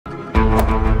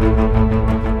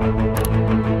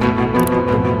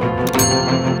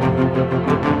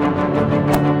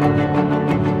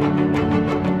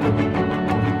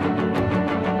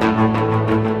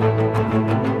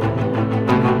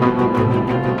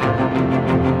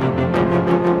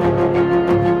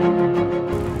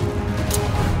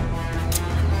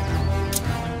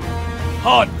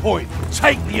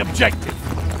Take the objective.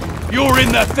 You're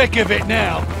in the thick of it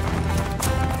now.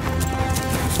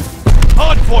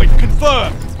 Hardpoint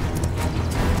confirmed.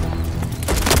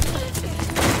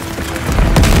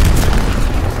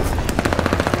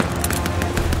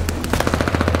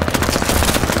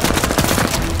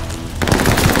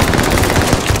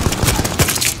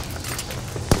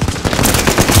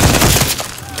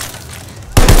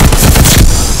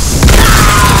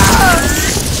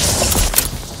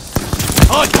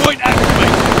 Hardpoint activated.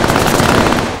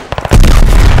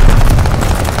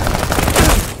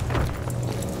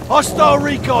 Hostile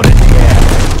recon in the air.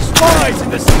 Spies in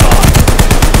the sky.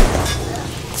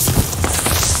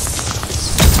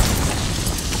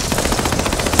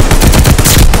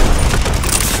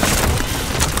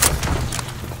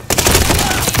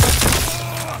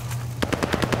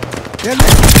 They're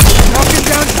knocking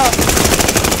down top.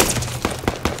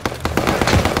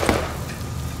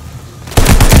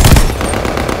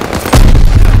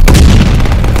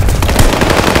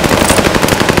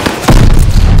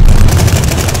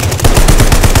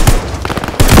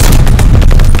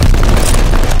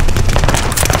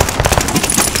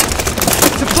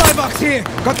 Here,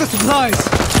 got the supplies.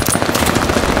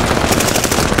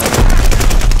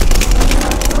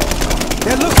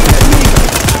 They're looking at me.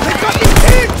 They got me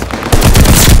hit.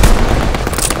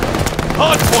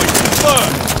 Hardpoint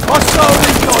confirmed. Hostile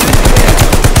recon in the air.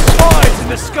 Spies in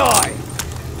the sky.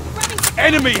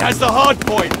 Enemy has the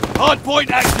hardpoint. Hardpoint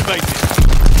activated.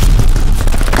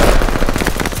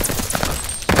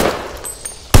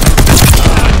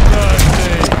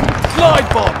 Glide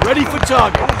bomb ready for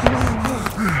target.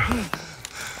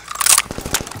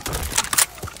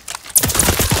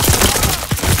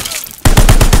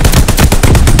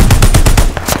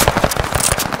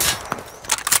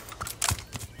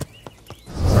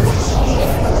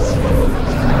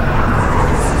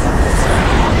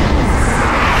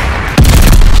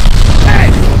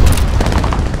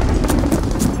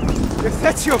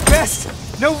 That's your best!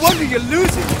 No wonder you're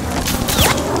losing!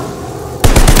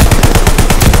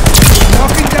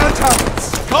 Knocking down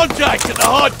targets! Contact at the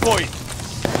hard point!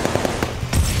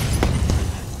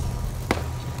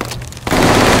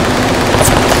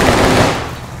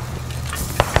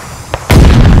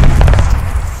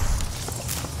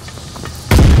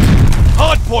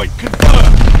 Hard point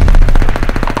confirmed!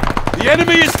 The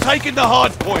enemy has taken the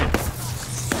hard point!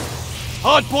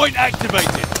 Hard point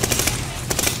activated!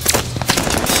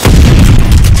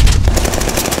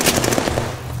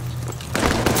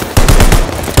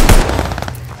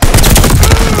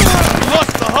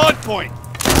 Point.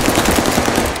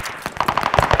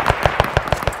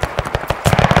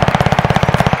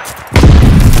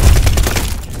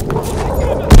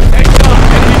 Heads up,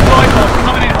 enemy glide bomb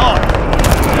coming in hot.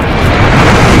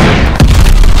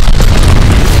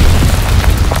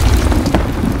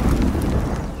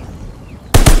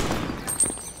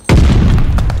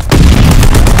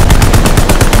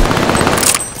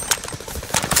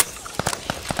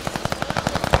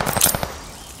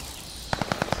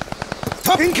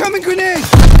 Incoming grenade!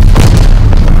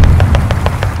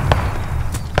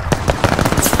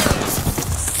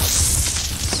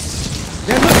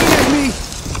 They're looking at me!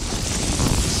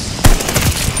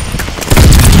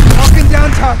 Knocking down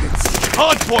targets!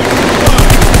 Hardpoint!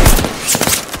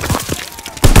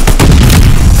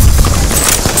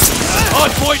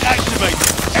 Hardpoint activated!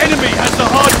 Enemy has the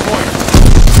hardpoint!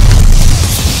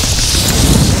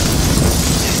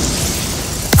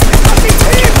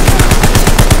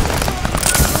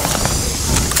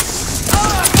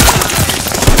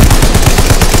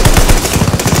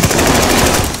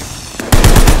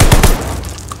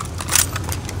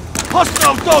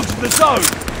 Hostile dogs in the zone!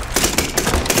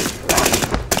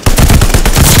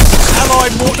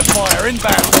 Allied mortar fire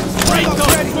inbound!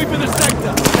 Recon sweeping the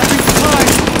sector! Having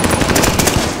supplies!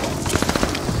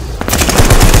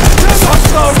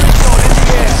 Hostile recon in the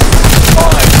air!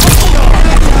 Fire!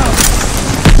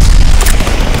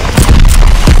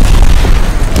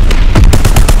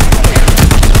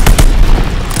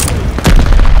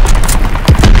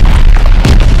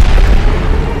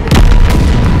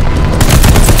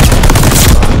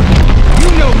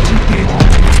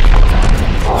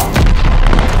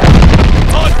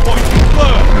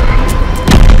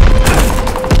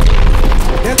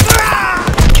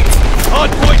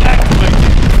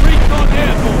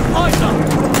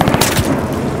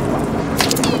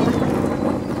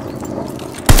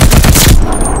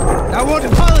 I won't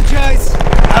apologize!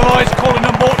 Allies calling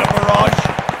a mortar barrage!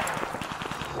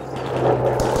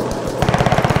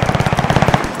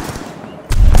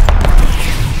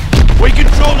 We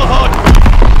control the hardpoint!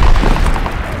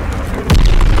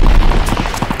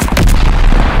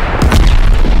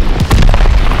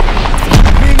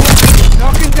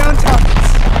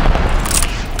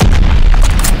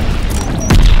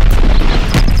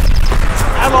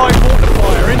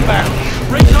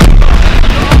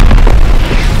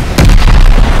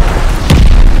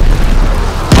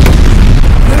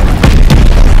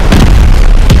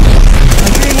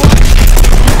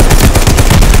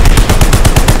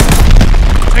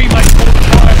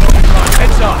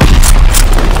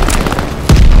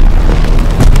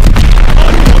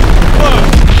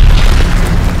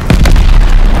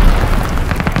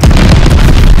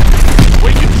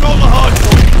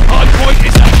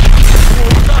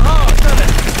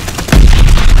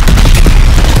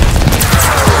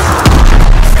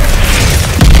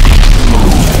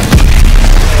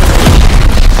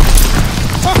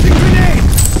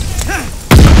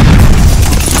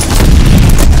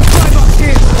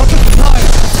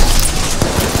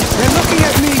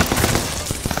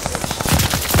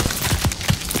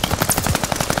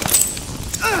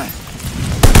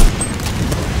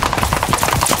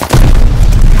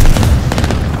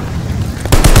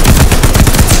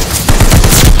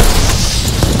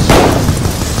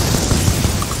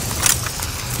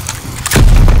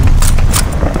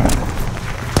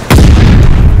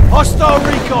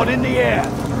 recon in the air.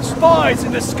 Spies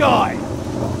in the sky.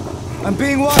 I'm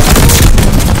being watched.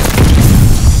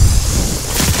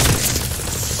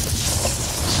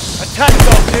 Attack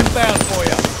dogs inbound for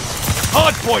you.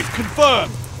 Hardpoint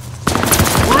confirmed.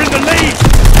 We're in the lead.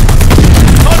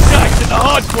 Contact at the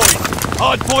hardpoint.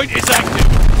 Hardpoint is active.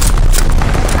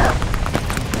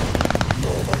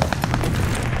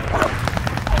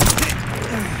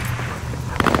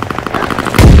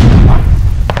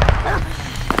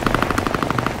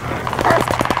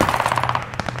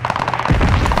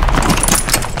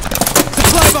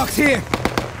 Supply box here.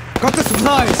 Got the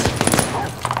supplies.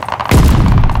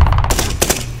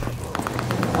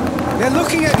 They're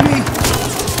looking at me!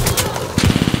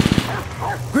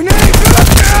 Grenade!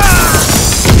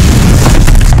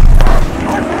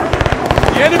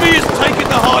 The enemy has taken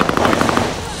the hard point.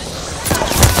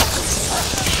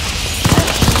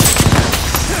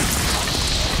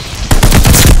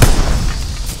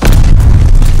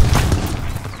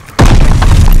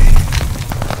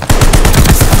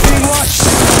 Being watched!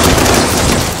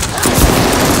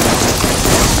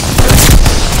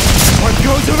 What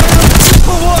goes around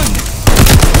for one!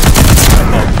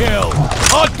 Kill.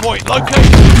 Hardpoint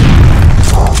located.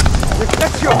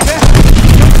 That's your best!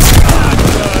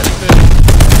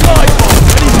 Slide bomb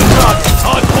ready for target.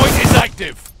 Hardpoint is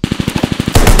active.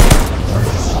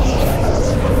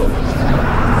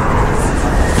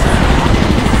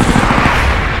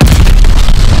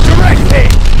 Direct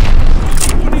hit.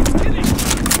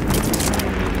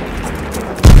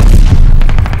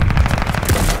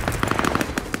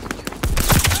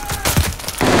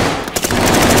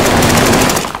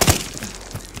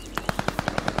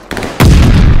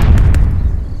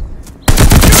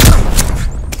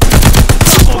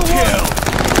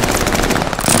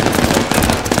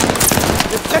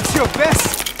 That's your best!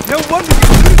 No wonder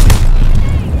you're losing!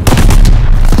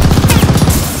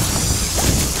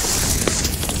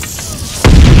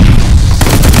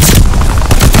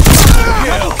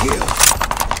 Double kill!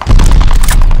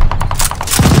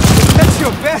 That's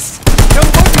your best! No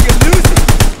wonder you're losing!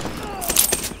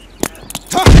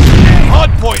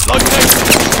 Hardpoint located.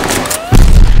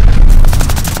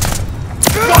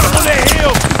 Got them on their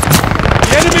heels.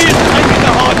 The enemy is taking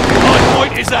the hardpoint.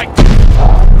 Hardpoint is active.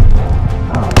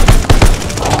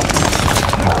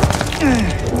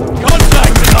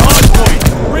 Contact at the hardpoint.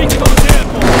 Recon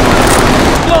airborne.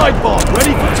 Glide bomb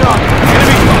ready for target.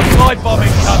 Enemy's got a glide bomb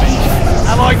incoming.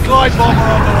 Allied glide bomber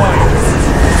on the way.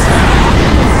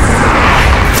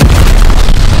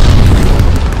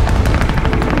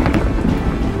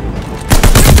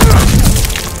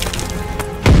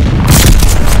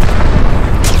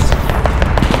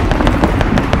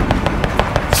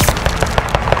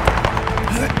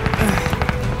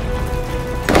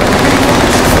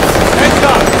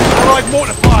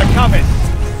 Mortar fire coming!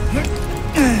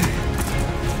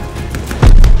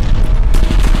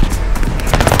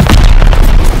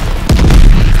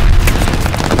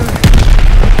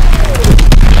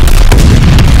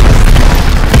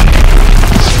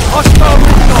 Hostile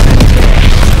recon in the air!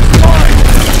 Fire in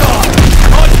the sky!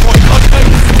 Hardpoint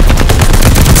located!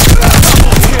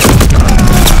 Double kill!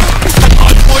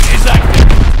 Hardpoint is active!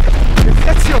 If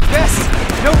that's your best,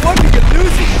 no wonder you're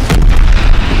losing!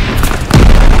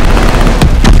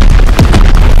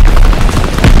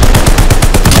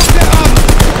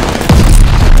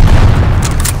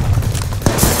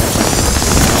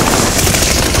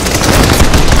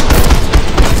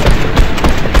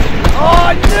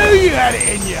 I knew you had it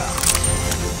in ya!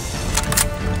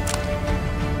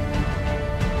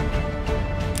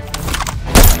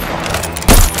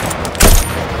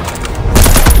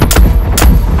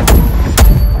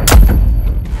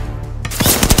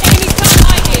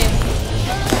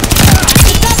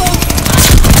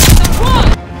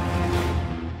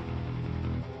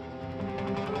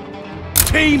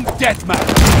 Team Deathmatch.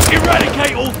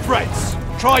 Eradicate all threats.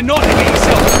 Try not to get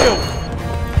yourself killed.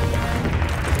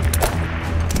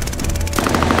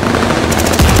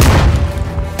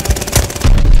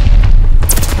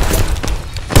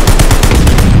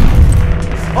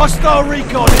 Hostile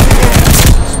recon in the air.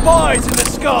 Spies in the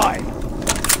sky.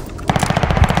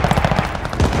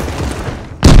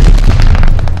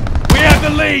 We have the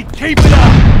lead. Keep it up.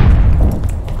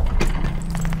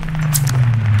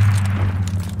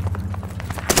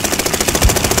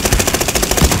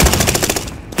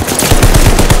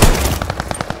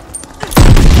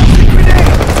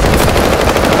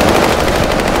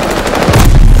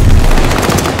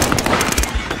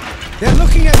 They're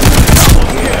looking at me! Double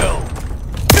kill!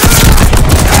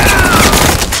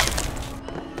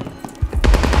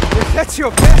 If that's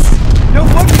your best, no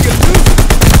wonder you're losing!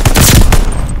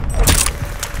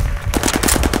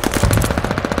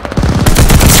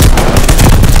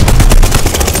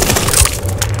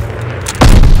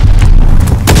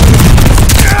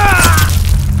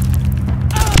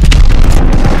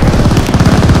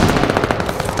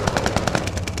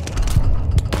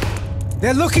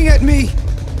 They're looking at me! They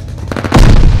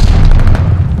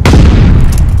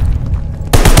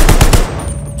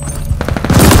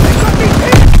got me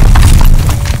hit!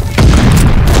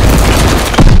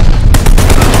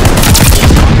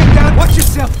 Get down, watch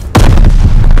yourself!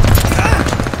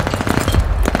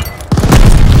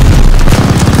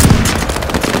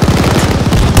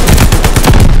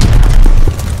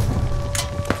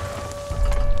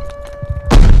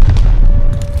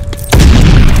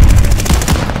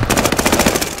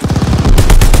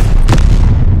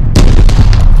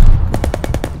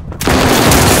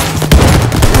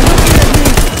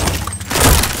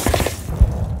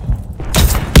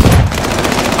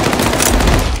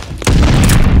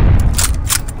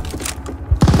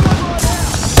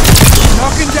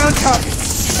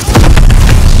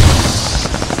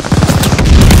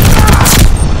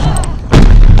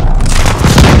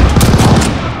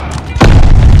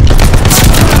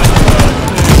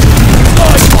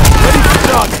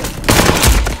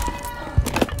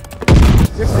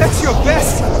 If that's your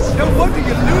best, no wonder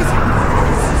you're losing.